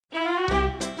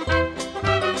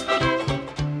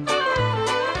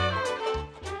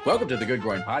Welcome to the Good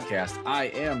Growing Podcast. I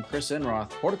am Chris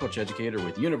Enroth, horticulture educator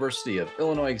with University of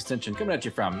Illinois Extension, coming at you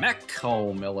from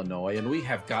Macomb, Illinois, and we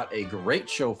have got a great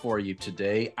show for you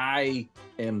today. I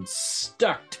am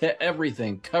stuck to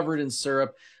everything, covered in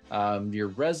syrup. Your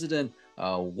resident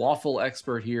waffle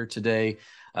expert here today.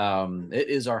 It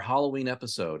is our Halloween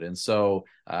episode, and so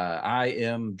I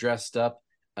am dressed up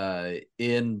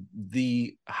in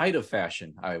the height of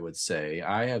fashion, I would say.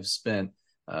 I have spent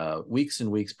weeks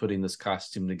and weeks putting this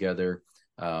costume together.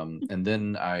 And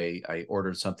then I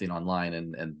ordered something online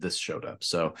and this showed up.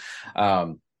 So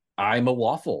I'm a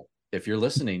waffle. If you're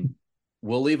listening,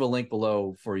 we'll leave a link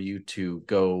below for you to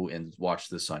go and watch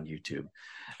this on YouTube.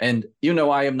 And you know,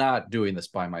 I am not doing this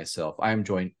by myself. I am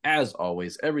joined, as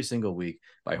always, every single week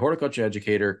by horticulture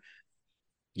educator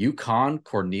Yukon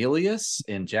Cornelius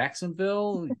in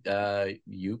Jacksonville.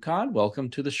 Yukon, welcome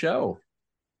to the show.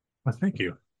 Well, thank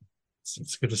you.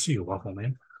 It's good to see you, Waffle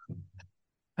Man.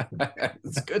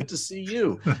 It's good to see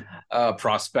you,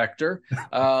 prospector.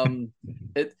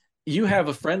 You have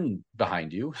a friend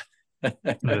behind you.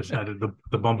 The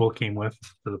Bumble came with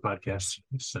for the podcast,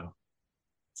 so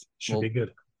should be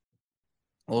good.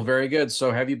 Well, very good.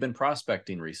 So have you been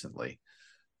prospecting recently?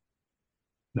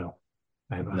 No,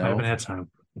 I haven't had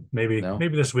time. Maybe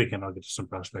this weekend I'll get to some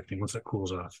prospecting once it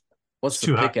cools off. What's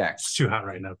the pickaxe? It's too hot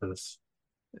right now for this.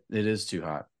 It is too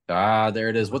hot. Ah, there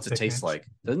it is. What's it taste like?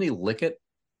 Doesn't he lick it?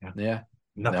 Yeah.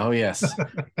 Nothing. Oh, yes.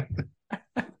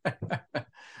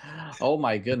 Oh,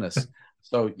 my goodness.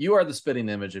 So you are the spitting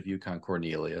image of Yukon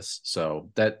Cornelius. So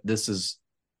this is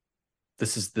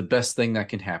the best thing that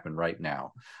can happen right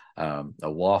now. A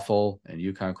waffle and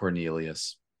Yukon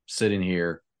Cornelius sitting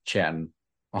here chatting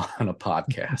on a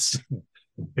podcast.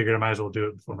 Figured I might as well do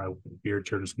it before my beard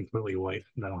turns completely white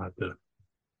and I don't have to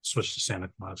switch to Santa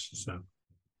Claus. So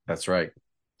that's right.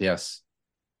 Yes.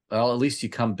 Well, at least you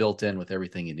come built in with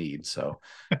everything you need. So,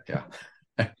 yeah.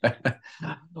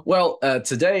 Well,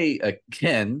 today,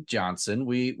 Ken Johnson,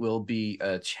 we will be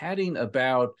chatting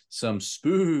about some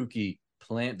spooky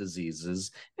plant diseases,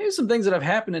 maybe some things that have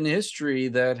happened in history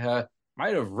that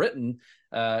might have written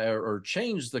or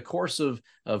changed the course of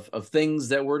things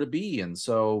that were to be. And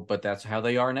so, but that's how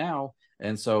they are now.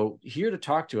 And so here to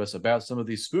talk to us about some of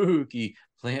these spooky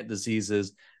plant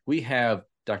diseases, we have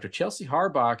Dr. Chelsea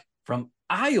Harbach from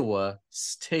Iowa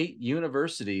State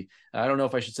University. I don't know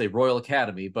if I should say Royal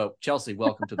Academy, but Chelsea,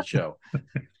 welcome to the show.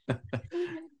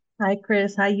 Hi,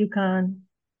 Chris. Hi, Yukon.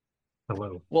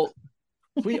 Hello. Well,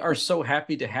 we are so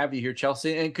happy to have you here,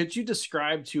 Chelsea. And could you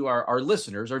describe to our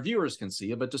listeners, our viewers can see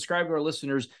you, but describe to our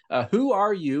listeners, who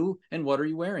are you and what are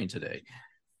you wearing today?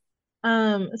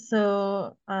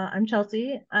 So I'm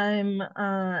Chelsea. I'm,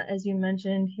 as you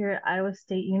mentioned, here at Iowa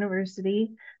State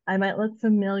University. I might look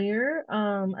familiar.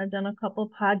 I've done a couple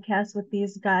podcasts with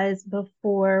these guys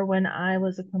before when I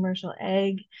was a commercial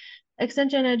ag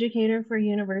extension educator for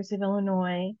University of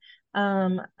Illinois.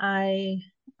 I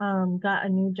got a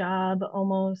new job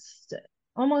almost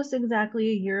exactly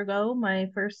a year ago. My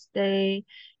first day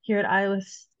here at Iowa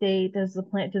State as the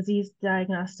plant disease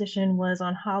diagnostician was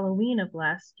on Halloween of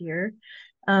last year.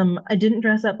 I didn't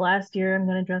dress up last year. I'm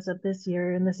going to dress up this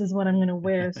year, and this is what I'm going to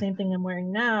wear. Same thing I'm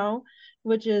wearing now,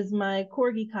 which is my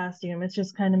corgi costume. It's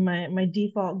just kind of my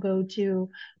default go-to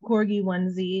corgi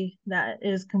onesie that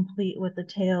is complete with the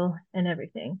tail and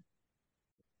everything.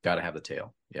 Got to have the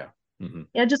tail. Yeah. Mm-hmm.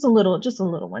 Yeah, just a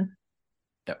little one.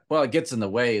 Yeah. Well, it gets in the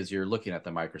way as you're looking at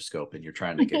the microscope and you're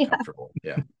trying to get comfortable.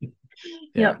 Yeah.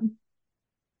 Yep.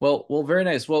 Well, very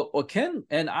nice. Well, Ken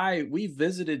and we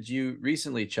visited you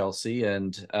recently, Chelsea,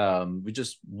 and we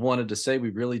just wanted to say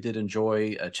we really did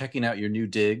enjoy checking out your new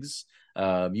digs.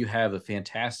 You have a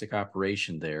fantastic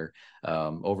operation there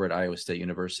over at Iowa State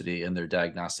University in their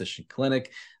diagnostician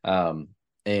clinic.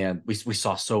 And we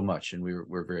saw so much, and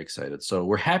we're very excited. So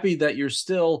we're happy that you're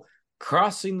still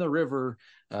crossing the river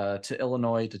to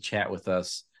Illinois to chat with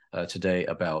us today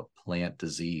about plant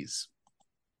disease.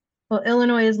 Well,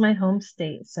 Illinois is my home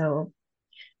state, so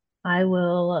I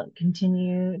will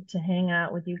continue to hang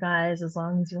out with you guys as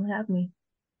long as you'll have me.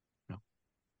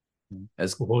 We'll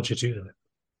hold you to that.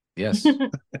 Yes.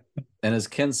 And as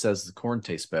Ken says, the corn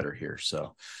tastes better here.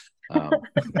 So,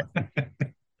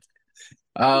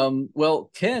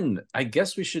 well, Ken, I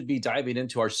guess we should be diving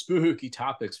into our spooky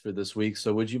topics for this week.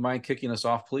 So would you mind kicking us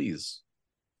off, please?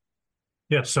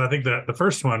 Yeah, so I think that the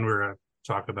first one we're going to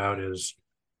talk about is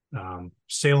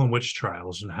Salem witch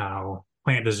trials and how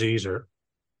plant disease or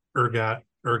ergot,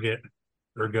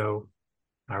 however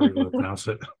you pronounce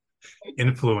it,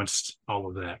 influenced all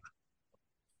of that.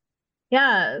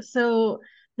 Yeah, so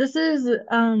this is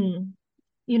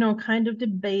kind of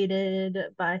debated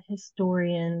by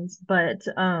historians, but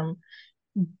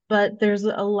there's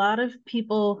a lot of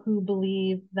people who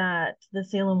believe that the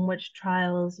Salem witch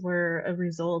trials were a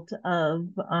result of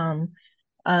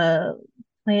a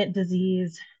plant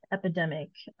disease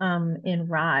epidemic in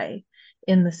rye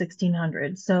in the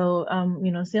 1600s. So,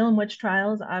 Salem witch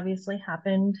trials obviously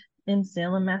happened in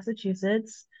Salem,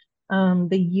 Massachusetts.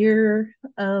 The year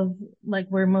of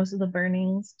where most of the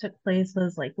burnings took place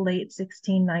was late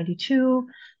 1692.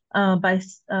 By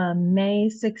May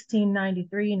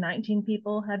 1693, 19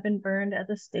 people had been burned at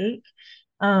the stake.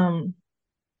 And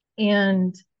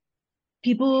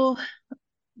people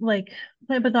plant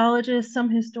pathologists, some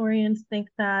historians think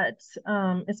that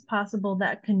it's possible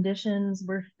that conditions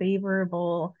were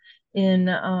favorable in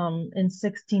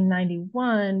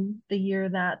 1691, the year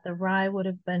that the rye would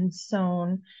have been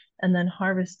sown and then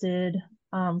harvested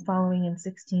following in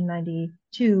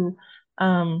 1692.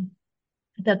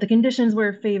 That the conditions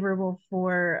were favorable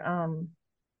for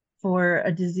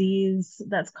a disease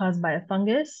that's caused by a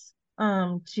fungus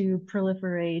to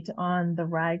proliferate on the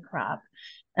rye crop.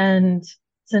 And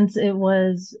since it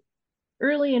was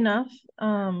early enough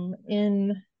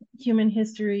in human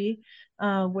history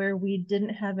where we didn't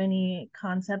have any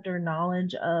concept or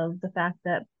knowledge of the fact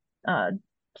that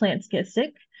plants get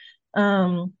sick,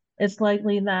 it's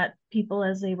likely that people,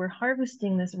 as they were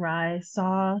harvesting this rye,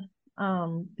 saw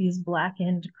these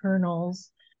blackened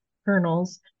kernels.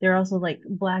 They're also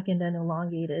blackened and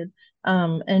elongated,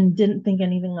 and didn't think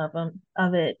anything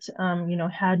of it.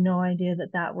 Had no idea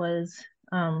that was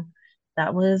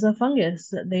a fungus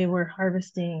that they were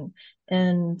harvesting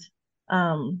and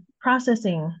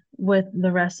processing with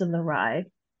the rest of the rye.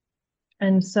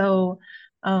 And so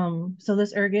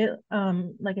this ergot,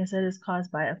 like I said, is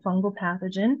caused by a fungal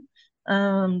pathogen.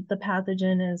 The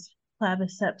pathogen is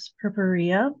Claviceps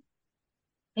purpurea.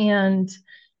 And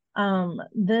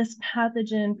this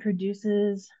pathogen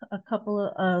produces a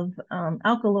couple of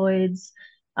alkaloids,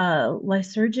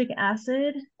 lysergic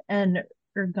acid and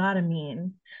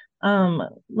ergotamine.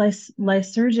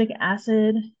 Lysergic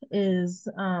acid is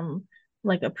a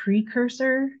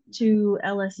precursor to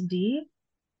LSD.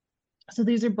 So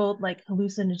these are both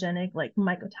hallucinogenic,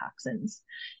 mycotoxins.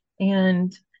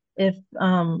 And if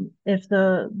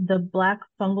the black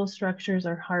fungal structures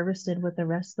are harvested with the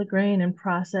rest of the grain and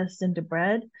processed into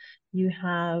bread, you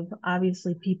have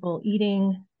obviously people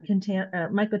eating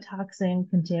mycotoxin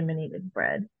contaminated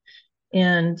bread.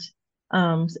 And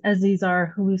as these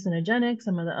are hallucinogenic,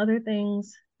 some of the other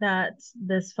things that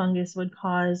this fungus would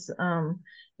cause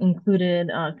included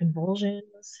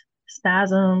convulsions,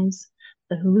 spasms,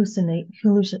 the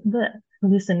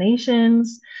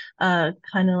hallucinations,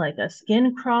 kind of like a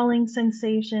skin crawling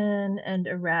sensation, and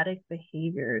erratic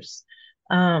behaviors.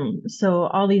 So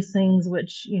all these things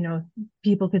which,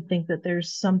 people could think that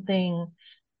there's something,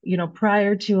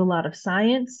 prior to a lot of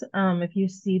science. If you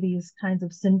see these kinds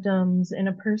of symptoms in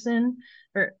a person,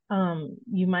 or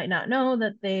you might not know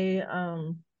that they're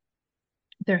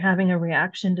having a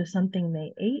reaction to something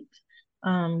they ate.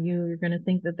 You're going to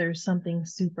think that there's something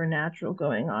supernatural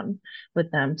going on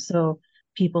with them. So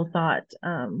people thought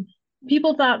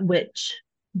witch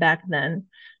back then.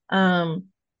 Now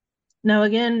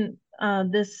again,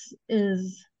 this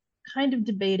is kind of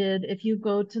debated. If you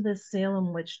go to the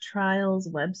Salem Witch Trials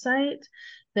website,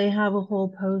 they have a whole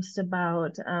post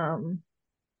about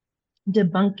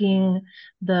debunking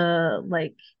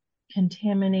the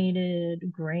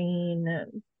contaminated grain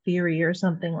theory or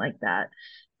something like that,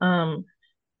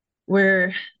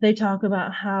 where they talk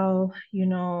about how,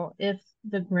 if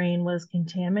the grain was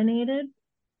contaminated,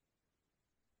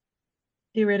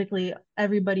 theoretically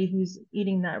everybody who's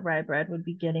eating that rye bread would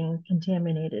be getting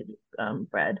contaminated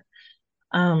bread.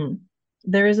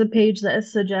 There is a page that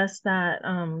suggests that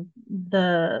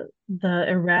the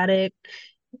erratic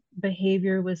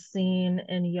behavior was seen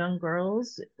in young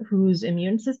girls whose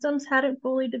immune systems hadn't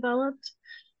fully developed,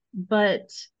 but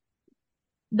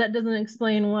that doesn't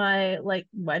explain why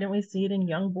didn't we see it in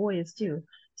young boys too?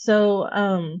 So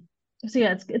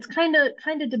yeah, it's kind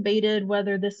of debated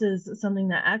whether this is something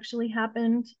that actually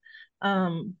happened,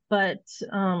 but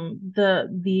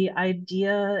the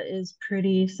idea is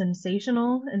pretty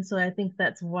sensational, and so I think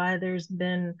that's why there's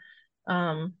been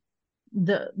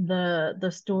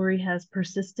the story has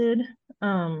persisted,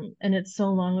 and it's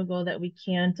so long ago that we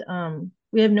can't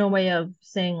we have no way of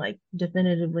saying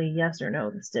definitively yes or no,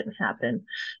 this didn't happen.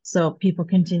 So people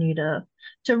continue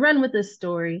to run with this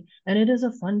story, and it is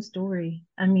a fun story.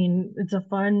 I mean, it's a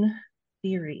fun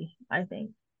theory, I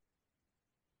think.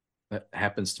 That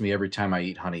happens to me every time I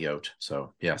eat honey oat.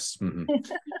 So yes. Mm-hmm.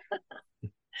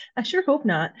 I sure hope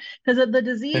not, because of the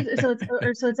disease.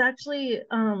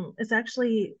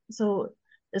 So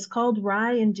it's called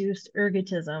rye-induced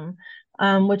ergotism,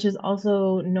 which is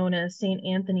also known as St.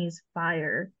 Anthony's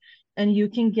fire, and you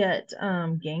can get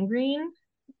gangrene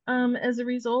as a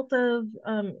result of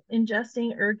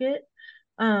ingesting ergot.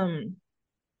 Um,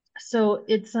 so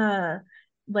it's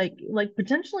like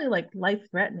potentially like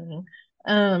life-threatening.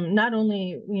 Not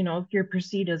only, if you're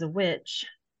perceived as a witch,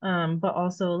 but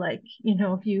also like,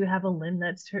 if you have a limb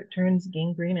that turns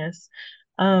gangrenous.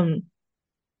 Um,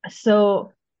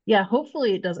 so yeah,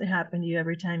 hopefully it doesn't happen to you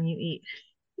every time you eat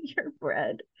your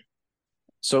bread.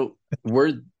 So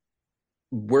were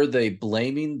they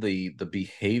blaming the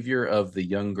behavior of the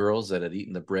young girls that had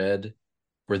eaten the bread?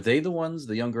 Were they the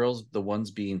young girls, the ones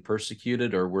being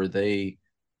persecuted, or were they?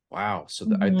 Wow. So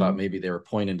I thought maybe they were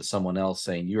pointing to someone else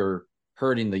saying you're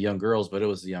hurting the young girls, but it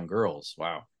was the young girls.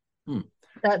 Wow. Hmm.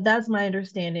 That's my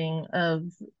understanding of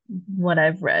what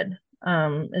I've read.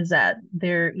 Is that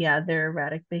their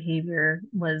erratic behavior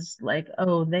was like,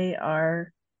 oh, they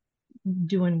are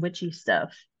doing witchy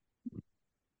stuff.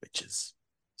 Witches.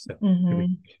 So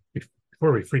Mhm.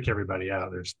 before we freak everybody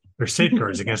out, there's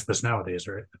safeguards against this nowadays,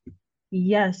 right?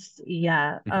 Yes,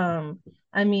 yeah.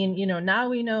 I mean, now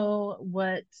we know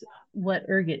what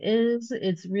ergot is.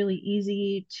 It's really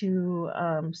easy to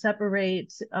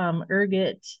separate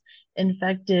ergot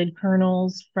infected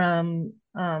kernels from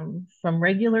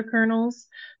regular kernels.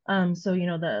 So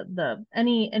the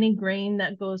any grain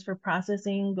that goes for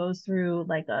processing goes through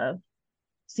like a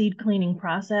seed cleaning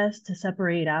process to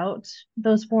separate out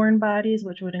those foreign bodies,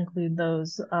 which would include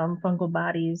those fungal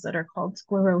bodies that are called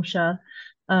sclerotia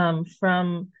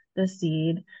from the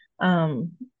seed.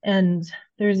 And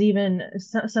there's even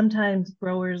sometimes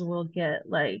growers will get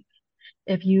like,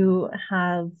 if you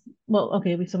have, well,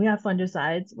 okay, so we have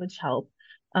fungicides, which help.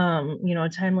 A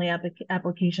timely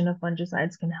application of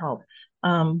fungicides can help.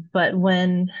 But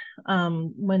when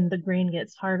the grain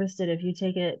gets harvested, if you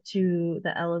take it to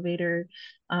the elevator,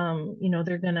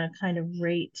 they're gonna kind of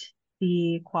rate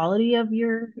the quality of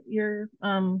your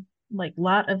like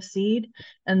lot of seed,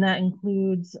 and that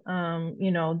includes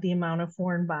the amount of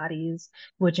foreign bodies,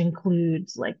 which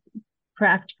includes like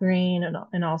cracked grain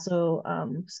and also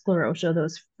sclerotia,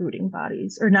 those fruiting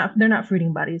bodies, or not, they're not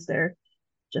fruiting bodies, they're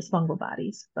just fungal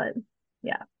bodies. But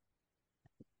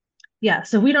yeah,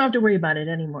 so we don't have to worry about it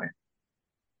anymore.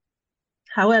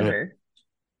 However,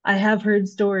 I have heard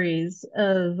stories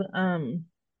of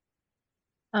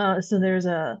so there's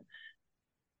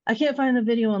I can't find the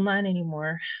video online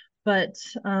anymore, but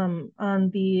on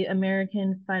the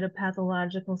American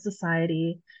Phytopathological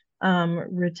Society,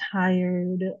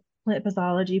 retired plant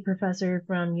pathology professor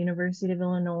from University of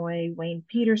Illinois, Wayne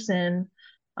Peterson,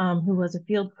 who was a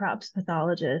field crops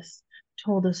pathologist,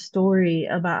 told a story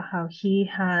about how he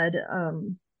had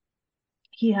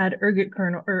ergot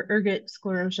kernel or ergot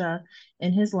sclerotia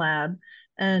in his lab,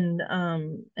 and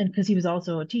because he was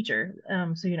also a teacher,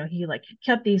 so he like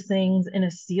kept these things in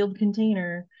a sealed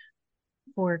container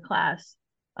for class.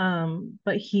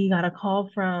 But he got a call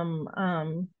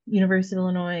from University of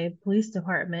Illinois Police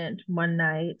Department one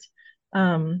night,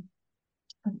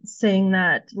 saying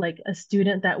that like a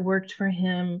student that worked for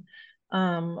him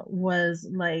was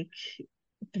like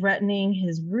threatening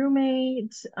his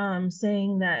roommate,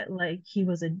 saying that like he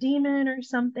was a demon or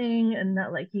something, and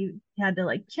that like he had to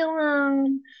like kill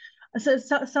him. So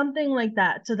something like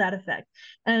that, to that effect.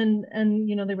 And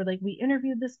they were like, we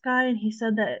interviewed this guy, and he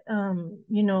said that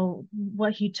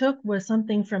what he took was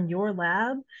something from your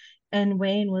lab. And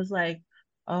Wayne was like,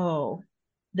 oh,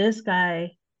 this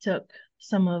guy took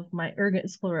some of my ergot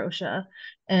sclerotia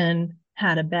and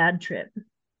had a bad trip.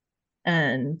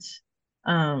 And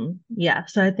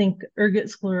so I think ergot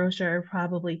sclerotia are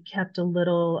probably kept a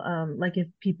little like, if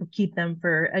people keep them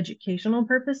for educational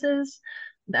purposes,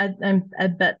 I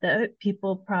bet that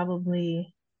people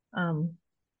probably um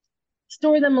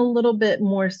store them a little bit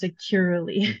more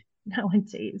securely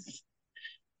nowadays.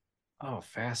 Oh,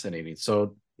 fascinating.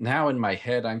 So now in my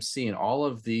head, I'm seeing all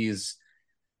of these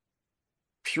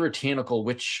puritanical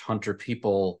witch hunter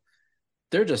people.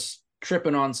 They're just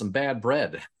tripping on some bad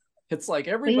bread. It's like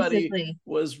everybody Basically.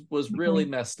 was really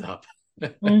messed up.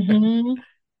 Mm-hmm.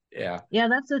 Yeah. Yeah,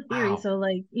 that's the theory. Wow. So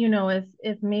like,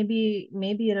 if maybe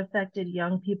it affected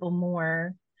young people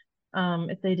more,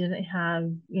 if they didn't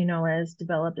have, as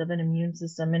developed of an immune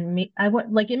system. And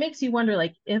like, it makes you wonder,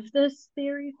 like, if this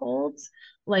theory holds,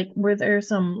 like, were there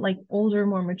some like older,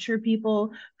 more mature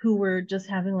people who were just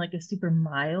having like a super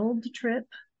mild trip,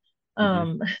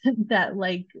 Mm-hmm. that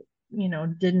like,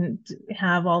 didn't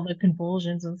have all the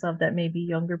convulsions and stuff that maybe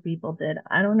younger people did.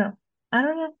 I don't know. I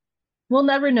don't know. We'll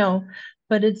never know,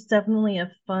 but it's definitely a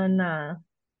fun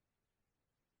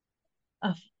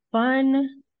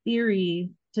theory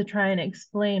to try and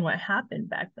explain what happened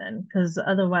back then. Because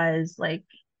otherwise, like,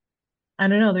 I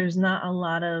don't know, there's not a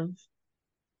lot of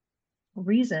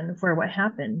reason for what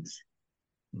happened.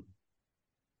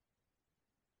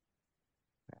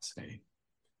 Fascinating.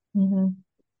 Mm-hmm.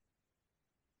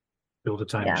 Build a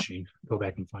time Yeah. machine, go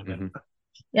back and find Mhm. out.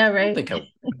 Yeah, I right.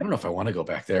 don't know if I want to go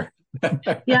back there.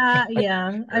 Yeah,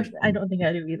 I don't think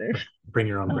I do either. Bring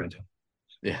your own Oh. bread.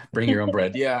 Yeah, bring your own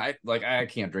bread. Yeah, I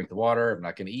can't drink the water. I'm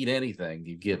not going to eat anything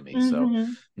you give me. So,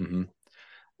 Mm-hmm.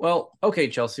 well, okay,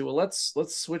 Chelsea. Well, let's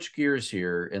switch gears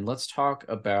here and let's talk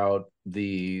about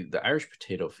the Irish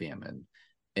potato famine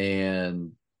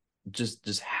and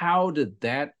just how did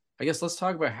that? I guess let's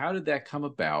talk about how did that come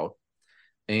about,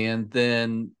 and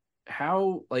then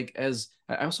how like as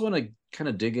I also want to kind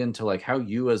of dig into like how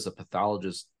you as a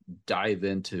pathologist dive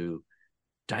into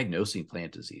diagnosing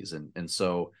plant disease, and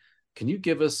so can you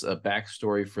give us a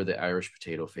backstory for the Irish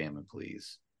potato famine,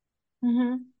 please?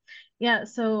 Mm-hmm. Yeah,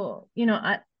 so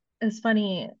it's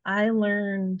funny. I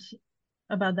learned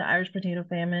about the Irish potato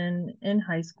famine in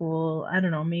high school. I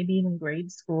don't know, maybe even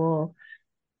grade school.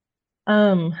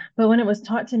 But when it was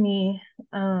taught to me,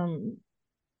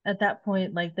 at that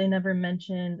point, like they never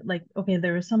mentioned like, okay,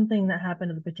 there was something that happened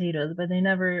to the potatoes, but they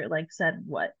never like said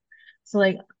what. So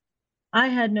like I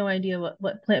had no idea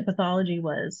what plant pathology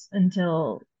was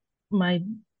until my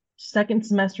second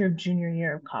semester of junior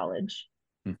year of college.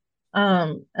 Hmm.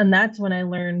 And that's when I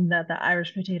learned that the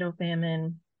Irish potato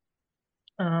famine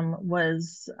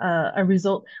was a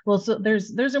result. Well, so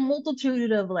there's a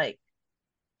multitude of like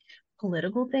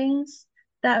political things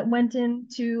that went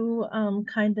into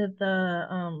kind of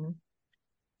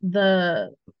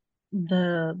the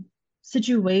the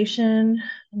situation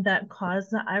that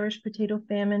caused the Irish potato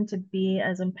famine to be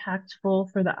as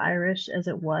impactful for the Irish as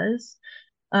it was.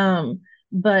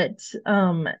 But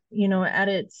at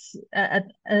its at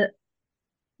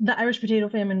the Irish potato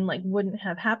famine like wouldn't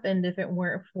have happened if it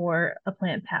weren't for a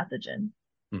plant pathogen.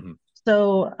 Mm-hmm.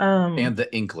 So And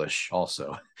the English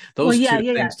also. well, Those yeah, two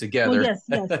yeah, yeah. things Well,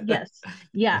 together. yes.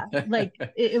 Yeah. Like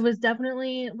it was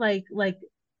definitely like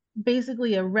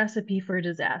basically a recipe for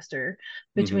disaster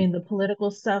Mm-hmm. between the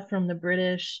political stuff from the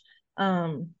British.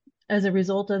 As a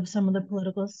result of some of the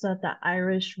political stuff, the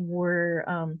Irish were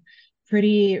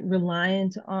pretty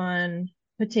reliant on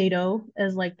potato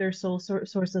as like their sole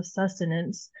source of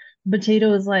sustenance.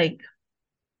 Potato is like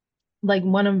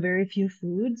one of very few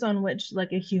foods on which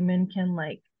like a human can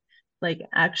like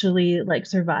actually like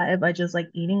survive by just like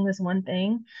eating this one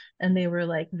thing. And they were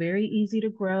like very easy to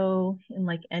grow in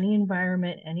like any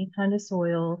environment, any kind of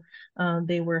soil.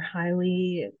 They were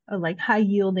highly like high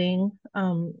yielding,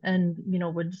 and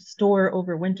would store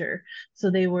over winter. So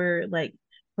they were like,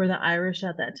 for the Irish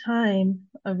at that time,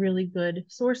 a really good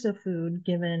source of food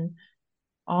given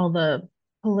all the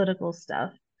political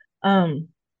stuff. um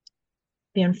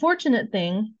the unfortunate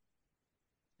thing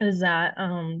is that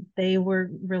they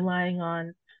were relying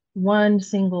on one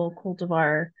single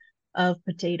cultivar of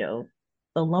potato,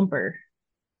 the lumper,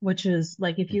 which is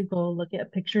like if you go look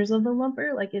at pictures of the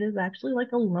lumper, like it is actually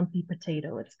like a lumpy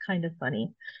potato. It's kind of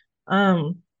funny.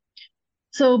 Um,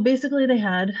 so basically they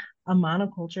had a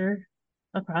monoculture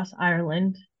across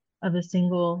Ireland of a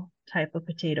single type of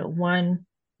potato. One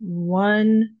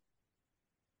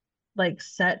like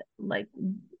set like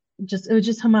just it was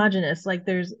just homogenous. Like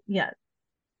there's yeah,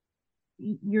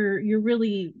 you're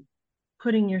really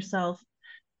putting yourself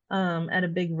at a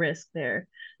big risk there.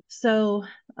 So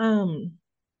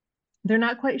they're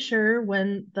not quite sure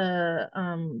when the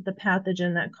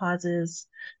pathogen that causes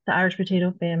the Irish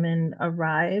potato famine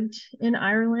arrived in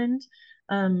Ireland.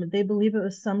 They believe it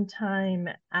was sometime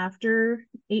after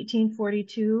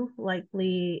 1842,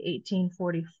 likely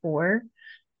 1844.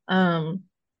 Um,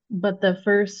 but the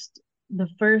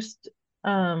first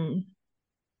um,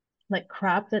 like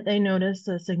crop that they noticed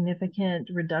a significant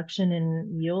reduction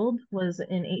in yield was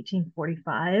in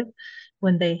 1845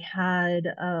 when they had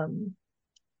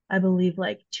I believe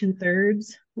like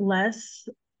two-thirds less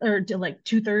or like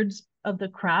two-thirds of the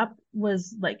crop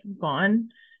was like gone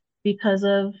because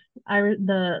of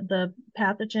the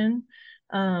pathogen.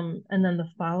 And then the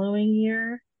following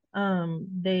year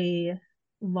they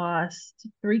lost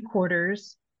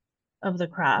three-quarters of the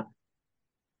crop.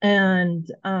 And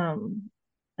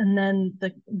then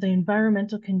the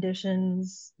environmental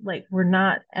conditions like were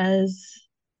not as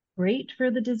great for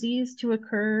the disease to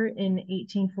occur in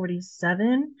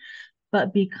 1847,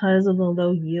 but because of the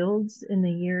low yields in the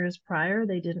years prior,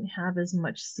 they didn't have as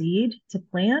much seed to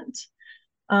plant.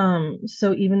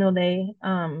 So even though they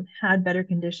had better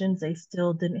conditions, they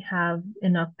still didn't have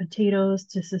enough potatoes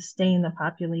to sustain the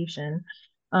population.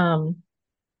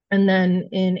 And then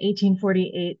in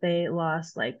 1848, they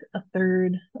lost like a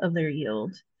third of their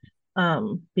yield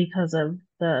because of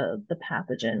the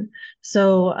pathogen.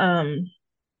 So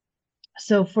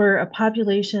for a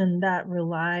population that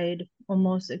relied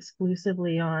almost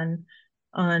exclusively on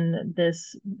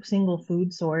this single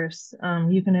food source,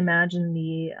 you can imagine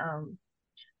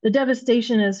the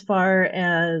devastation as far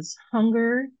as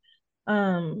hunger.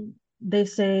 They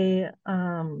say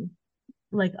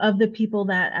like of the people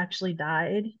that actually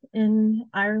died in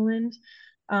Ireland,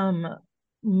 um,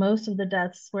 most of the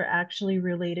deaths were actually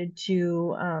related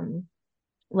to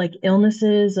like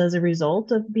illnesses as a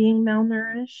result of being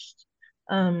malnourished.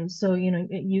 So, you know,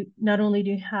 you not only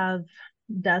do you have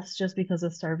deaths just because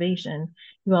of starvation,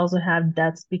 you also have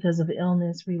deaths because of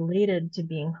illness related to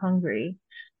being hungry.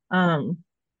 Um,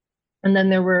 and then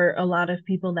there were a lot of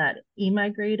people that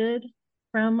emigrated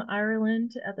from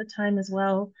Ireland at the time as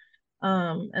well.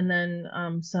 And then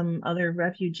some other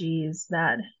refugees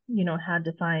that, you know, had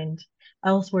to find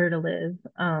elsewhere to live.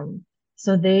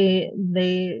 So they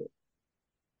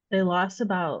lost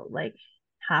about like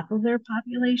half of their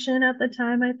population at the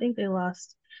time. I think they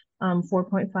lost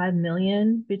 4.5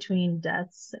 million between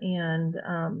deaths and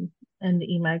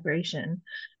immigration.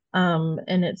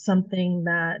 And it's something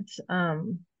that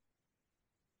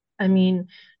I mean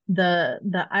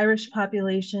the Irish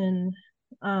population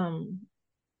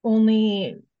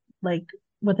only like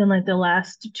within like the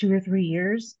last 2 or 3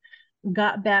 years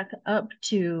got back up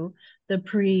to the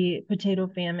pre-potato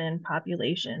famine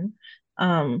population.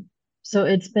 Um, so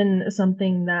it's been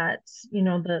something that, you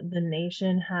know, the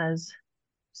nation has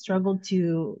struggled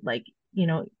to like, you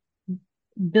know,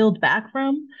 build back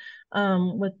from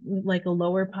with like a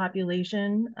lower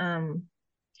population.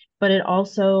 But it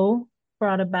also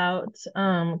brought about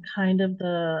kind of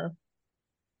the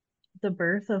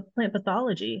birth of plant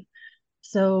pathology.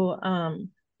 So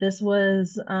this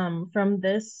was from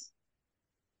this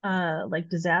like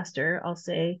disaster, I'll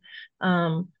say,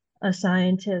 a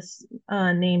scientist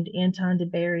named Anton de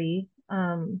Berry,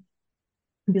 I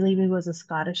believe he was a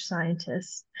Scottish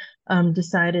scientist,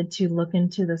 decided to look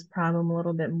into this problem a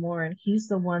little bit more, and he's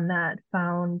the one that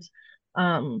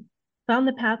um, found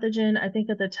the pathogen. I think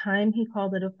at the time he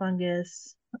called it a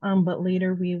fungus, but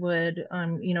later we would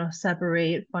you know,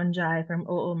 separate fungi from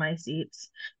oomycetes.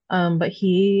 But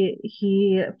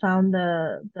he found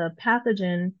the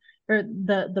pathogen or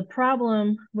the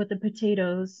problem with the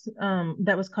potatoes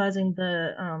that was causing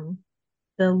the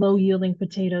low yielding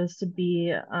potatoes to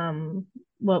be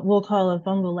what we'll call a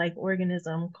fungal like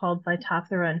organism called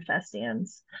Phytophthora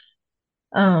infestans.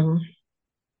 Um,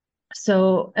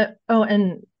 oh,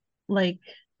 and like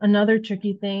another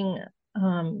tricky thing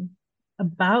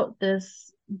about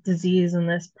this disease and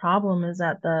this problem is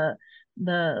that the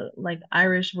like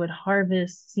Irish would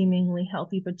harvest seemingly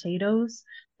healthy potatoes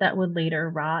that would later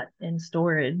rot in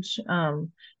storage.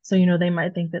 So you know, they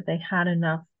might think that they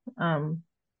um,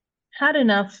 had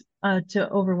enough to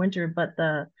overwinter, but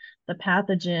the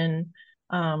pathogen,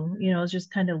 you know, is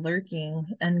just kind of lurking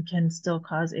and can still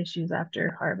cause issues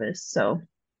after harvest.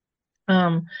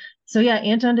 Um, so yeah,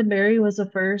 Anton de Berry was the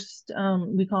first.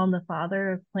 We call him the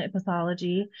father of plant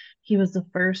pathology. He was the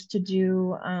first to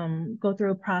do go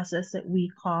through a process that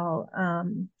we call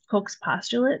Koch's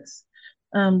postulates.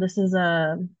 This is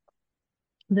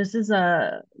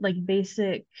a like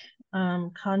basic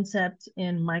concept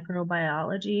in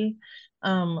microbiology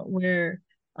where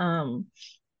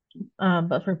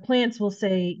but for plants we'll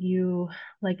say you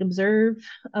like observe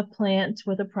a plant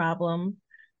with a problem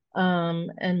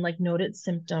and like note its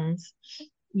symptoms.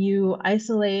 You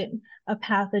isolate a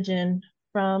pathogen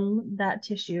from that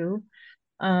tissue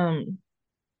um,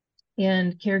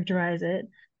 and characterize it.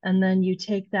 And then you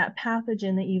take that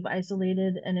pathogen that you've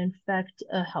isolated and infect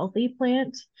a healthy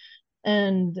plant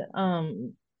and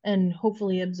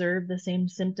hopefully observe the same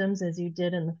symptoms as you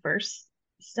did in the first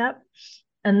step.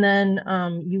 And then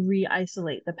you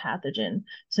re-isolate the pathogen.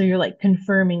 So you're like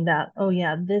confirming that, oh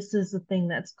yeah, this is the thing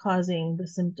that's causing the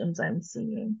symptoms I'm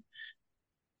seeing.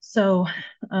 So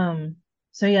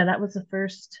so yeah, that was the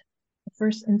first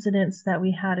incidents that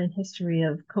we had in history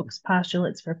of Koch's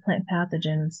postulates for plant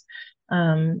pathogens,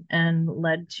 and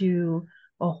led to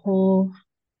a whole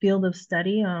field of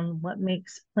study on what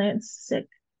makes plants sick.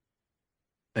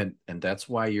 And that's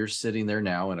why you're sitting there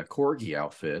now in a corgi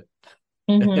outfit.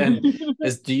 Mm-hmm.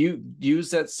 And do you use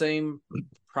that same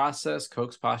process,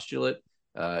 Koch's postulate,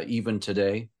 even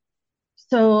today?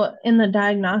 So in the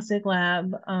diagnostic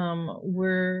lab,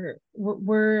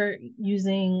 we're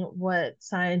using what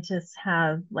scientists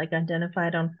have like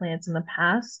identified on plants in the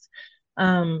past.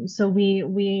 So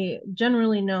we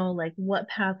generally know like what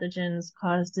pathogens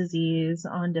cause disease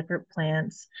on different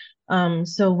plants.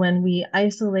 So when we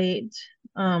isolate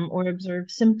or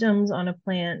observe symptoms on a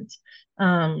plant,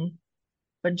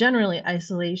 but generally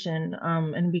isolation,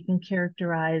 and we can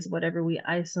characterize whatever we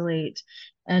isolate.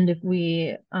 And if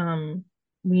we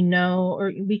know,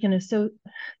 or we can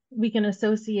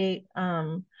associate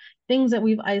things that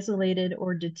we've isolated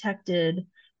or detected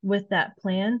with that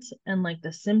plant, and like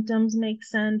the symptoms make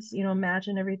sense, match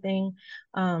and everything.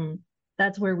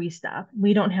 That's where we stop.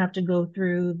 We don't have to go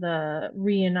through the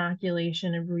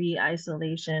re-inoculation and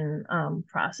re-isolation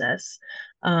process,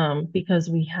 because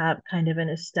we have kind of an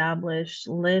established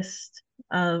list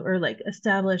of, or like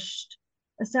established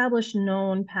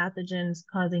known pathogens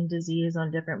causing disease on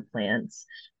different plants.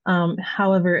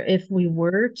 However, if we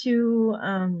were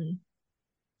to,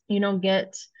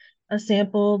 get a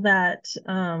sample that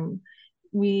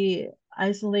we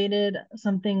isolated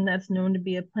something that's known to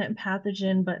be a plant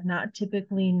pathogen, but not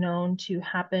typically known to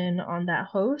happen on that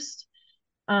host,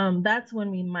 that's when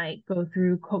we might go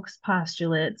through Koch's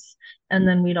postulates, and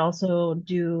then we'd also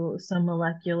do some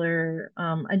molecular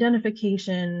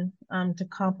identification to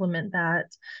complement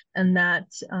that, and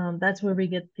that's where we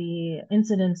get the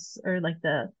incidence, or like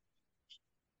the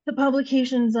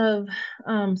publications of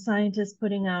scientists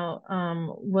putting out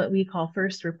what we call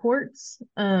first reports,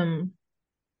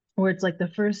 where it's like the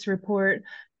first report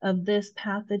of this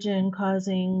pathogen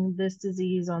causing this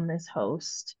disease on this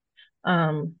host.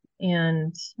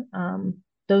 And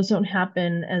those don't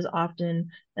happen as often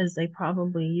as they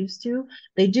probably used to.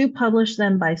 They do publish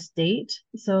them by state,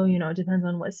 so it depends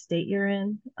on what state you're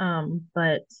in.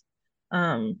 But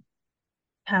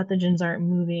pathogens aren't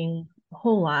moving a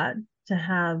whole lot to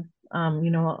have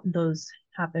those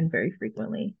happen very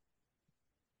frequently.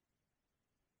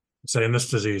 Saying this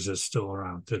disease is still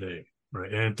around today,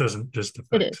 right? And it doesn't just It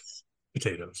affect is.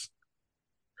 potatoes.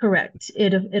 Correct.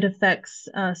 It affects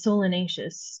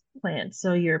solanaceous plants,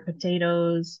 so your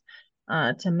potatoes,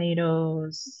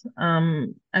 tomatoes.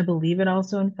 I believe it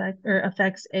also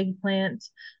affects eggplant,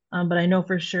 but I know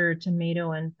for sure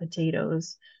tomato and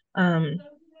potatoes.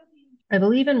 I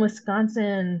believe in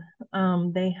Wisconsin,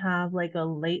 they have like a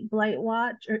late blight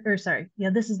watch, or sorry, yeah,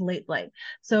 this is late blight.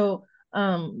 So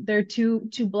there are two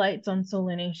blights on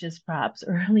solanaceous crops: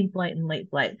 early blight and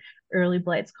late blight. Early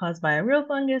blight's caused by a real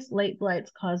fungus, late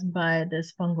blight's caused by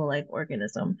this fungal-like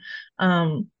organism,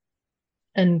 and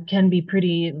can be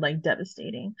pretty like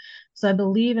devastating. So I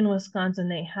believe in Wisconsin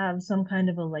they have some kind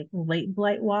of a like late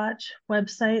blight watch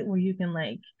website where you can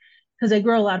like, because they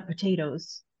grow a lot of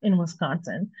potatoes in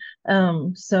Wisconsin.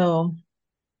 Um, so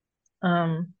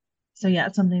so yeah,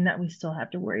 it's something that we still have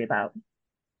to worry about.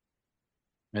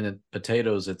 And then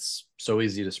potatoes, it's so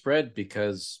easy to spread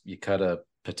because you cut a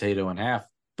potato in half,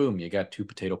 boom, you got 2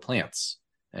 potato plants.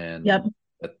 And Yep.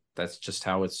 that's just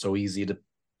how it's so easy to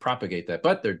propagate that,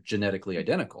 but they're genetically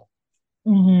identical.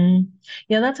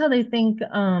 Yeah, that's how they think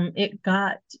it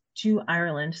got to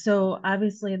Ireland. So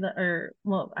obviously not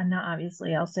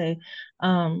obviously, I'll say,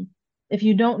 if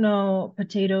you don't know,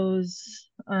 potatoes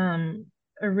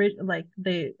like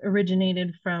they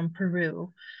originated from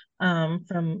Peru,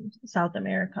 from South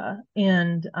America.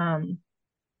 And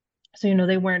so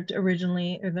they weren't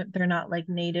originally, or they're not like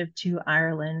native to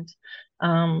Ireland.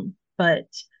 But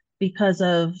because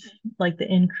of like the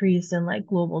increase in like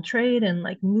global trade and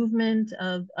like movement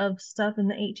of stuff in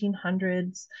the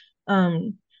 1800s,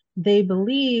 they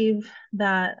believe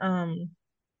that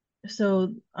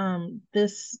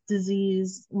this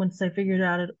disease, once they figured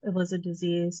out it was a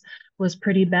disease, was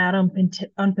pretty bad on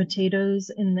potatoes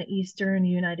in the eastern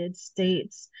United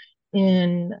States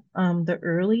in the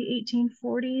early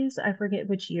 1840s. I forget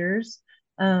which years.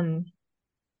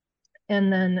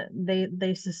 And then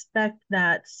they suspect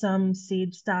that some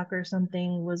seed stock or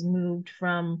something was moved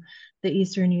from the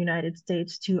eastern United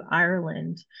States to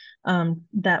Ireland,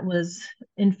 that was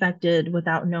infected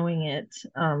without knowing it.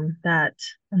 And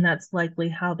that's likely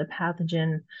how the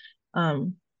pathogen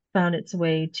found its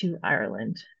way to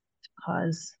Ireland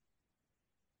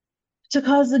to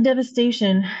cause the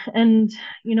devastation. And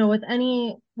with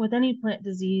any plant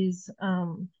disease,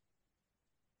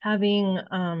 having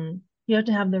you have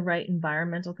to have the right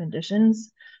environmental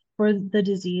conditions for the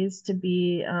disease to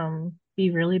be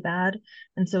really bad.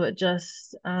 And so it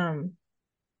just that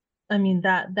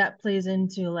plays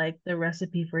into like the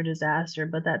recipe for disaster,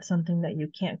 but that's something that you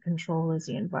can't control, as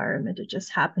the environment. It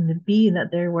just happened to be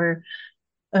that there were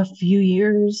a few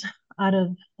years out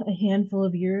of a handful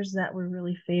of years that were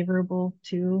really favorable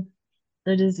to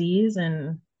the disease,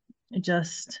 and it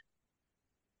just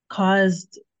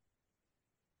caused,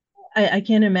 I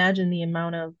can't imagine the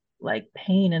amount of like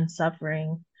pain and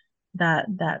suffering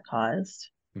that caused.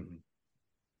 Mhm.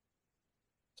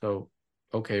 So,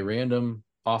 okay, random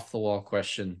off the wall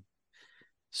question.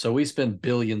 So we spend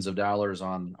billions of dollars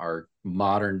on our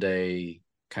modern day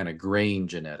kind of grain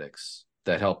genetics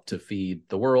that help to feed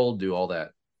the world, do all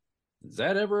that. Is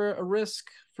that ever a risk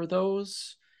for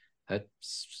those? That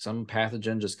some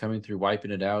pathogen just coming through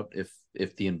wiping it out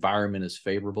if the environment is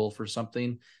favorable for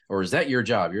something? Or is that your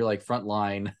job? You're like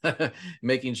frontline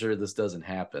making sure this doesn't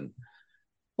happen.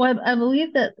 Well, I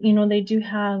believe that, they do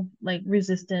have like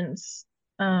resistance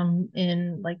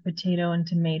in like potato and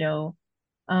tomato.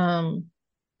 Um,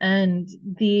 and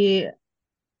the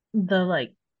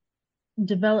like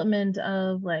development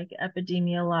of like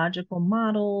epidemiological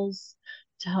models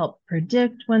to help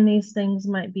predict when these things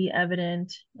might be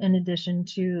evident, in addition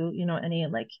to, any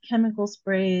like chemical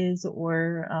sprays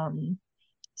or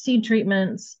seed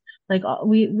treatments, like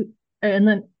we and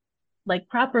then like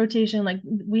crop rotation, like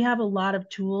we have a lot of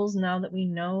tools now that we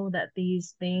know that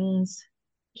these things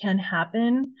can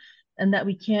happen and that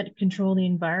we can't control the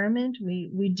environment.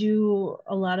 We do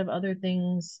a lot of other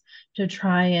things to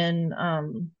try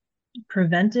and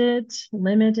prevent it,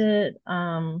 limit it,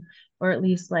 or at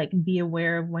least like be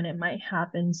aware of when it might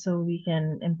happen so we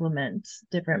can implement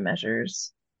different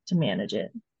measures to manage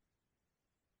it.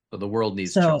 So the world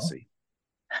needs So, Chelsea.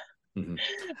 Mhm.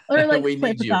 or like We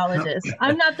plant need you. pathologist.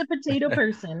 I'm not the potato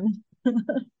person.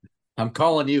 I'm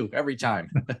calling you every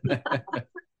time.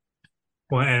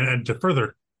 Well, and to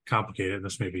further complicate it,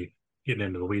 this may be getting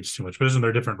into the weeds too much, but isn't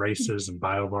there different races and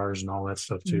biovars and all that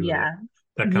stuff too Yeah.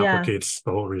 that Yeah. complicates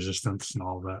the whole resistance and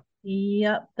all of that?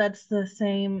 Yep, that's the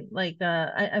same. Like,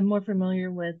 I'm more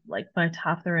familiar with like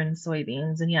Phytophthora and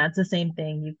soybeans, and yeah, it's the same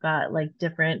thing. You've got like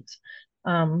different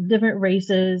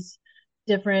races,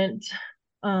 different,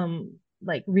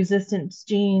 like resistance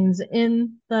genes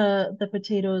in the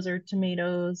potatoes or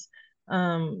tomatoes,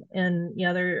 and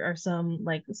yeah, there are some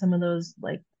of those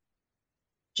like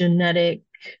genetic,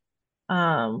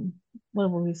 um, what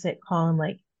would we say call them,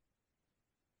 like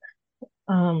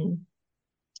um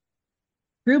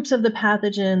groups of the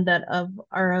pathogen that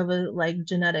are of a like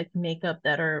genetic makeup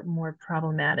that are more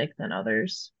problematic than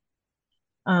others.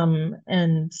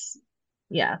 And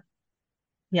yeah,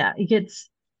 yeah, it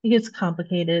gets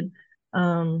complicated.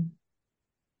 Um,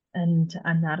 and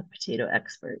I'm not a potato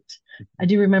expert. I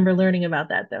do remember learning about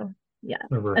that though. Yeah. I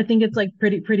Remember, think it's like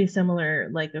pretty similar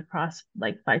like across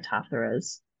like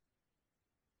Phytophthora.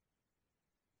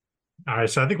 all right,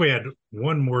 so I think we had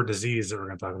one more disease that we're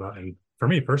going to talk about, and for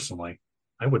me personally,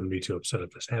 I wouldn't be too upset if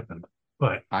this happened.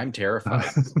 But I'm terrified.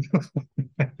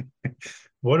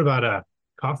 what about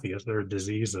coffee? Is there a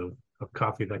disease of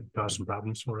coffee that can cause some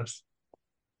problems for us?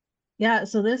 Yeah,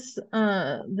 so this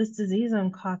disease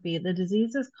on coffee, the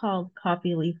disease is called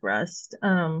coffee leaf rust.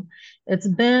 It's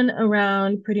been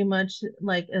around pretty much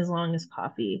like as long as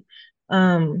coffee.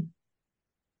 Um,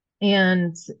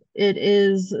 and it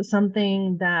is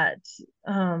something that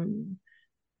um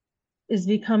is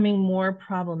becoming more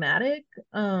problematic,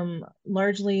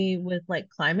 largely with like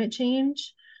climate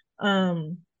change.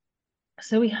 Um,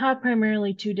 so we have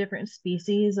primarily two different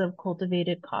species of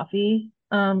cultivated coffee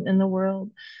in the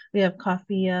world. We have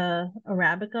Coffea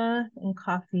arabica and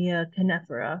Coffea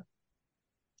canephora.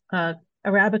 Uh,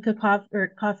 Arabica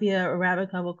or Coffea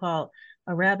arabica we'll call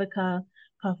arabica.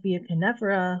 Coffea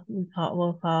canephora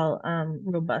we'll call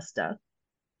robusta.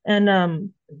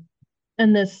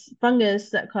 And this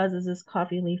fungus that causes this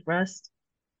coffee leaf rust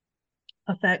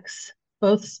affects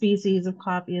both species of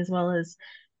coffee as well as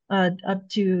up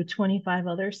to 25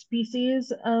 other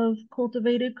species of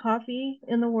cultivated coffee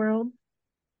in the world.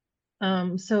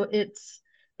 So it's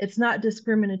not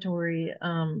discriminatory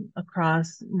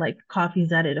across like coffees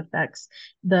that it affects.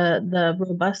 The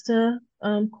Robusta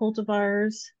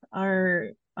cultivars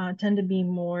are tend to be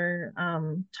more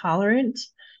tolerant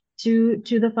to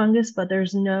the fungus, but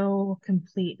there's no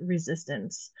complete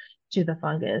resistance to the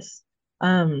fungus.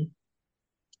 And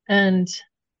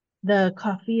the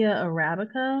Coffea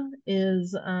arabica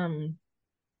is the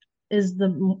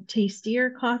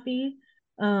tastier coffee.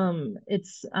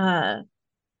 It's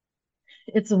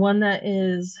the one that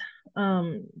is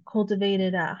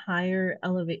cultivated at higher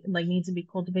elevate like needs to be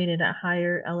cultivated at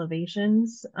higher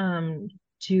elevations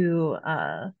to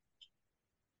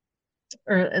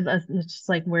or it's just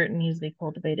like where it needs to be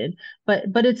cultivated. But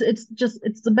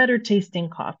it's the better tasting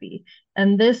coffee.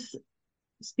 And this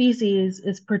species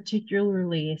is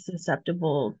particularly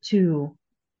susceptible to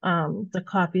the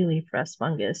coffee leaf rust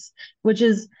fungus, which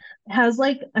has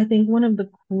like, I think one of the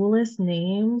coolest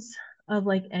names of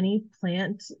like any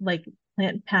plant, like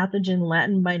plant pathogen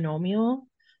Latin binomial.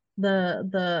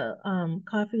 The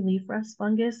coffee leaf rust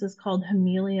fungus is called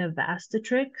Hemilia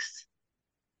vastatrix,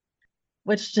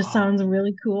 which just Oh, sounds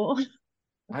really cool.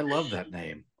 I love that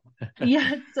name.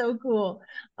 Yeah, it's so cool.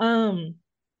 Um,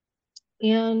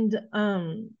 and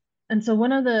so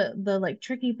one of the like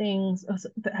tricky things,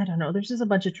 I don't know, there's just a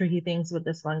bunch of tricky things with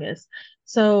this fungus.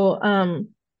 So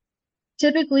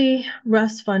typically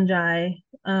rust fungi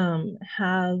can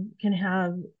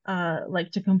have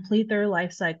like to complete their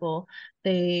life cycle,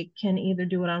 they can either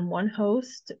do it on one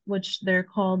host, which they're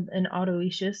called an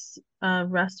autoecious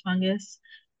rust fungus,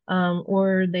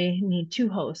 or they need two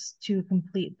hosts to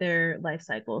complete their life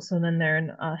cycle. So then they're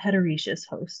an heteroecious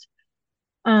host.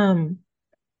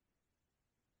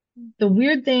 The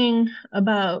weird thing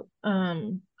about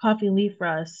coffee leaf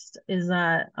rust is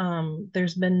that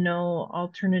there's been no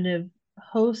alternative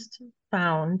host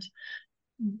found,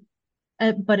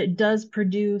 but it does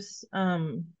produce,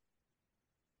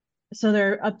 so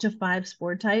there are up to 5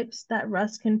 spore types that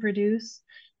rust can produce.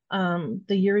 The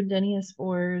Uridenia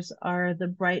spores are the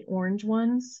bright orange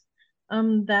ones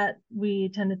that we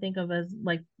tend to think of as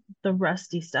like the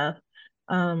rusty stuff.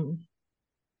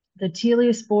 The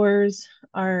teliospores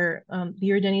are the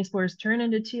Uridenia spores turn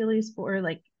into teliospore,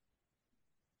 like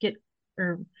get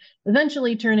or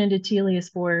eventually turn into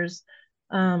teliospores.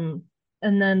 And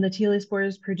then the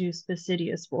teliospores produce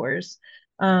basidiospores.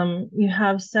 You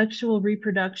have sexual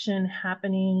reproduction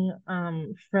happening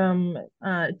from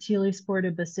teliospore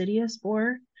to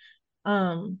basidiospore.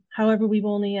 However, we've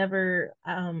only ever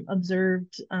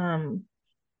observed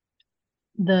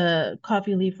the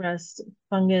coffee leaf rust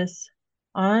fungus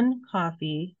on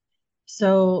coffee.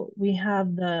 So we have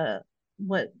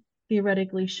what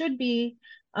theoretically should be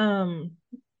a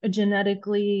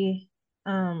genetically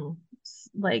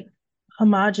like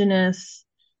homogeneous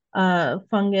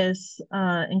fungus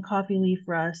in coffee leaf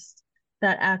rust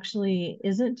that actually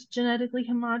isn't genetically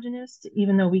homogeneous,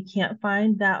 even though we can't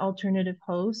find that alternative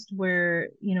host where,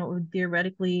 you know, it would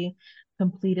theoretically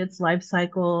complete its life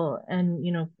cycle and,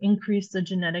 you know, increase the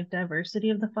genetic diversity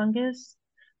of the fungus.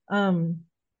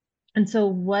 And so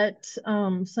what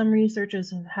some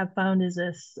researchers have found is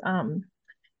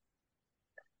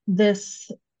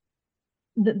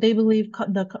they believe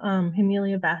the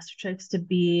Hemilia vastatrix to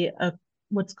be a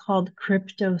what's called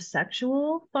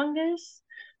cryptosexual fungus,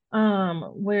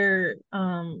 where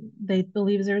they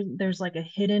believe there's like a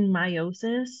hidden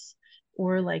meiosis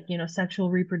or like, you know, sexual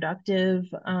reproductive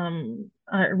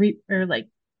or like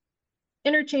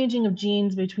interchanging of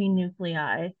genes between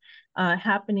nuclei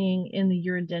happening in the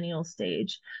uridenial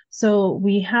stage. So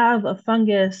we have a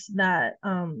fungus that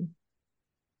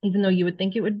even though you would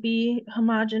think it would be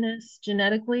homogeneous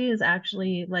genetically, is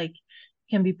actually like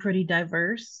can be pretty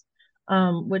diverse,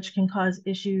 which can cause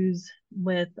issues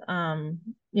with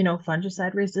you know,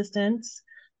 fungicide resistance,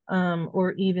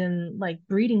 or even like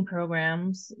breeding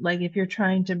programs. Like if you're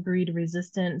trying to breed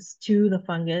resistance to the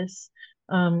fungus,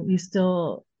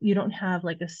 you don't have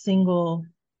like a single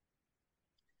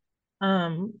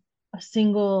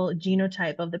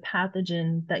genotype of the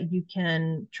pathogen that you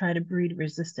can try to breed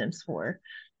resistance for.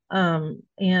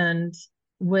 And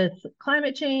with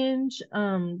climate change,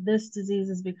 this disease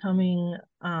is becoming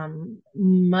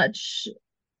much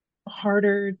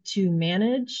harder to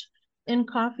manage in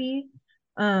coffee.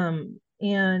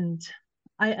 And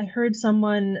I heard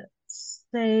someone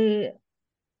say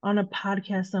on a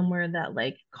podcast somewhere that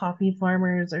like coffee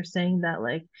farmers are saying that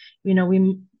like, you know,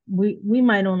 we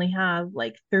might only have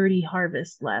like 30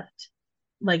 harvests left,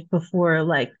 like before,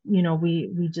 like, you know,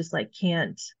 we just like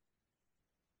can't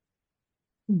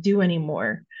do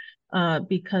anymore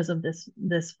because of this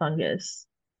fungus.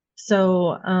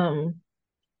 So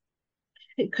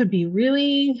it could be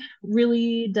really,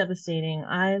 really devastating.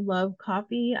 I love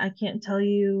coffee. I can't tell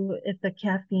you if the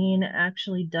caffeine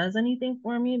actually does anything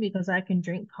for me because I can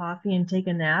drink coffee and take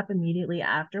a nap immediately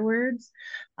afterwards.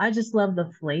 I just love the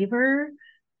flavor.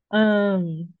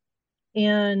 Um,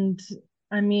 and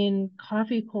I mean,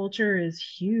 coffee culture is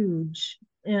huge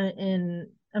in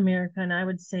America, and I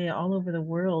would say all over the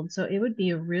world. So it would be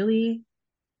a really,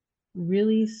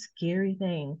 really scary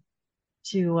thing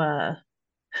to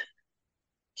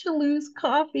lose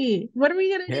coffee. What are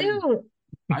we gonna And do?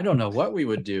 I don't know what we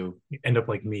would do. You end up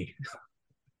like me.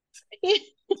 Ken,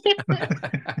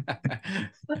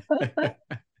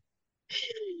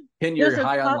 Yeah, you're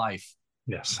high on life.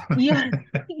 Yes. yeah,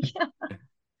 yeah.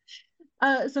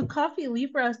 So coffee leaf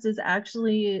rust is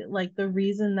actually like the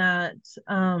reason that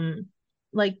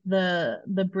like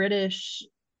the British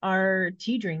are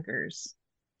tea drinkers.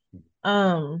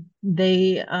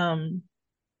 They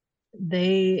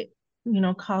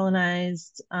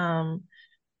colonized,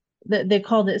 they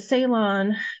called it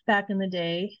Ceylon back in the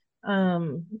day.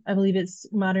 I believe it's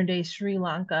modern day Sri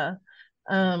Lanka.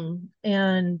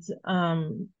 And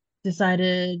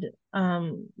decided,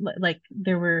 like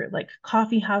there were like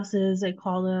coffee houses, they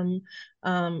call them,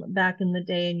 back in the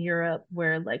day in Europe,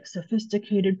 where like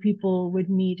sophisticated people would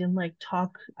meet and like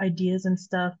talk ideas and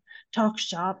stuff, talk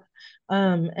shop.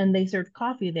 And they served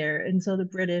coffee there. And so the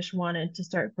British wanted to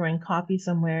start growing coffee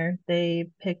somewhere. They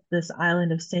picked this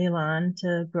island of Ceylon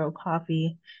to grow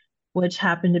coffee, which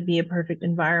happened to be a perfect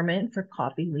environment for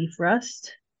coffee leaf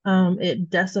rust. It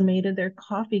decimated their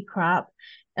coffee crop,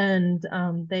 and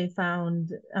they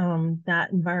found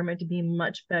that environment to be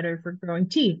much better for growing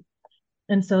tea.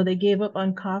 And so they gave up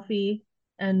on coffee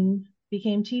and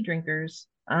became tea drinkers.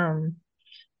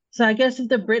 So I guess if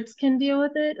the Brits can deal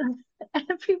with it,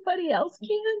 everybody else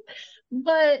can.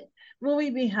 But will we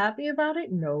be happy about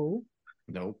it? No.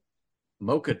 Nope.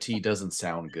 Mocha tea doesn't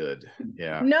sound good.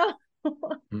 Yeah. No.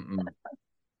 Mm-mm.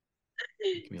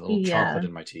 Give me a little chocolate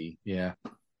in my tea. Yeah.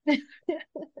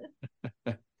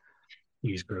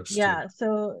 He's gross Yeah, too.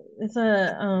 so it's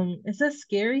a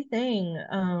scary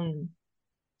thing.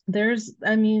 There's,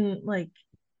 I mean, like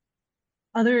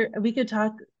other, we could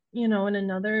talk, in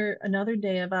another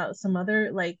day about some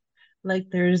other, like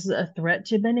there's a threat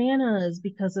to bananas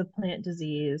because of plant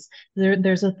disease.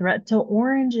 There's a threat to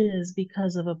oranges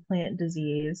because of a plant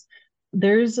disease.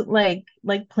 There's like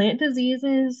plant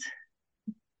diseases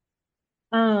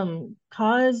can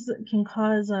cause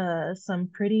some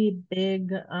pretty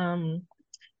big,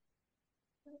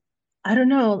 I don't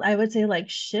know, I would say like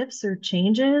shifts or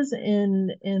changes in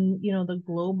the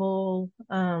global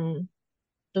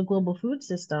food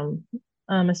system,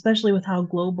 especially with how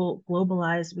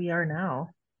globalized we are now.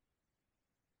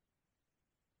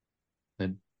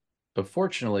 But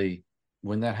fortunately,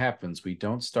 when that happens, we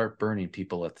don't start burning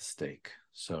people at the stake.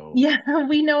 So yeah,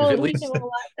 we know at we least know a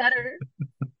lot better.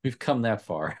 we've come that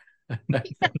far.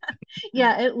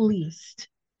 Yeah, at least.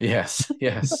 Yes,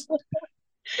 yes.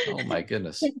 Oh my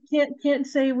goodness. Can't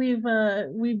say we've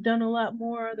done a lot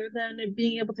more other than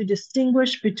being able to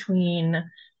distinguish between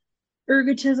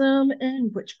ergotism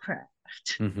and witchcraft.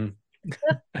 Mm-hmm.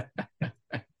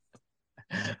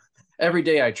 Every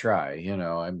day I try,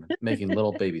 I'm making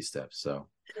little baby steps. So,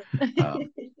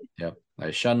 yep,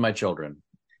 I shun my children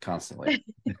constantly.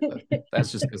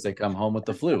 That's just because they come home with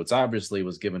the flu. It's obviously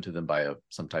was given to them by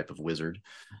some type of wizard.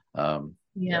 Yeah.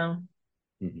 Yep.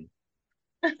 Mm-hmm.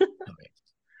 Okay.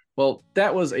 Well,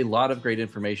 that was a lot of great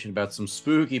information about some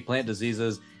spooky plant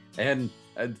diseases, and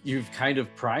you've kind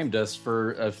of primed us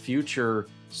for future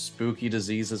spooky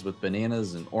diseases with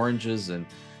bananas and oranges and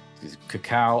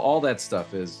cacao. All that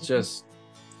stuff is just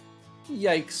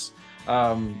yikes.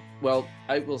 Well,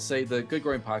 I will say the Good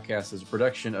Growing Podcast is a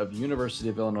production of University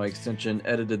of Illinois Extension,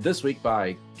 edited this week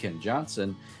by Ken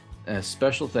Johnson. A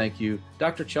special thank you,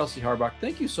 Dr. Chelsea Harbach.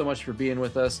 Thank you so much for being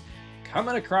with us,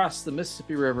 coming across the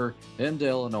Mississippi River into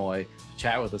Illinois to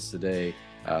chat with us today.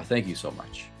 Thank you so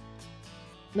much.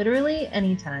 Literally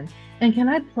anytime. And can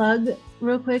I plug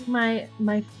real quick? My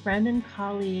friend and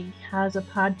colleague has a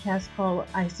podcast called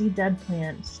I See Dead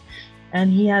Plants,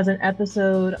 and he has an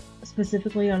episode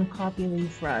specifically on coffee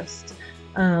leaf rust.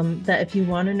 That if you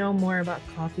want to know more about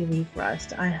coffee leaf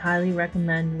rust, I highly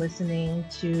recommend listening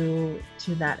to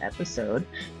that episode.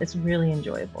 It's really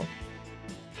enjoyable.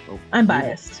 Oh, I'm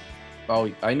biased. Oh,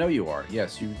 I know you are.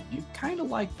 Yes, you kind of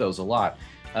like those a lot.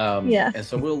 Yeah. And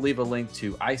so we'll leave a link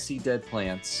to I See Dead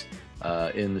Plants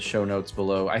in the show notes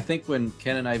below. I think when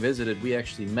Ken and I visited, we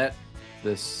actually met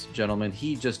this gentleman.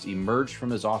 He just emerged from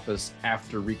his office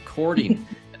after recording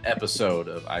an episode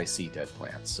of I See Dead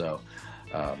Plants. So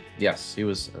yes, he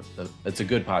was. It's a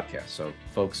good podcast. So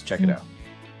folks, check it out,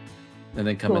 and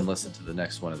then come and listen to the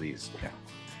next one of these.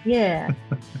 Yeah.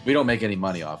 We don't make any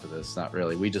money off of this, not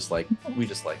really. We just like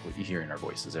what you hear in our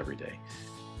voices every day.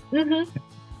 Mm-hmm.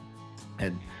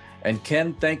 And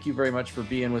Ken, thank you very much for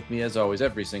being with me as always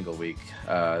every single week.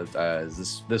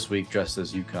 This week dressed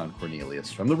as Yukon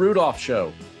Cornelius from the Rudolph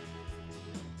Show.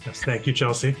 Yes, thank you,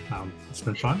 Chelsea. It's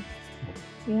been fun.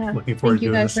 Yeah. Looking forward to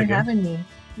doing this again. Thank you guys for having me.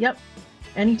 Yep.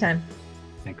 Anytime.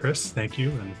 And Chris, thank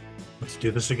you. And let's do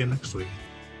this again next week.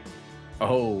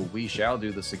 Oh, we shall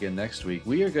do this again next week.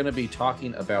 We are going to be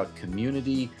talking about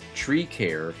community tree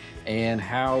care and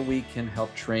how we can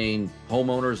help train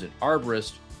homeowners and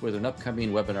arborists with an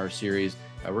upcoming webinar series.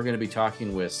 We're going to be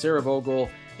talking with Sarah Vogel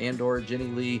and or Jenny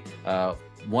Lee,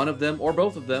 one of them or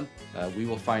both of them. We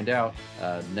will find out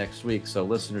next week. So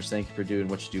listeners, thank you for doing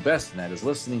what you do best, and that is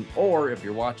listening. Or if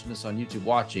you're watching this on YouTube,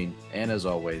 watching. And as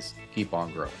always, keep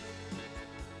on growing.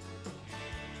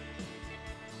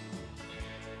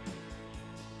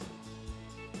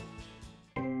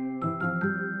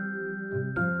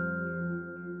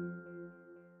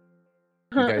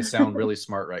 You guys sound really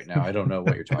smart right now. I don't know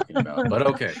what you're talking about, but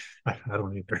okay. I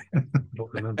don't either. I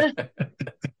don't remember.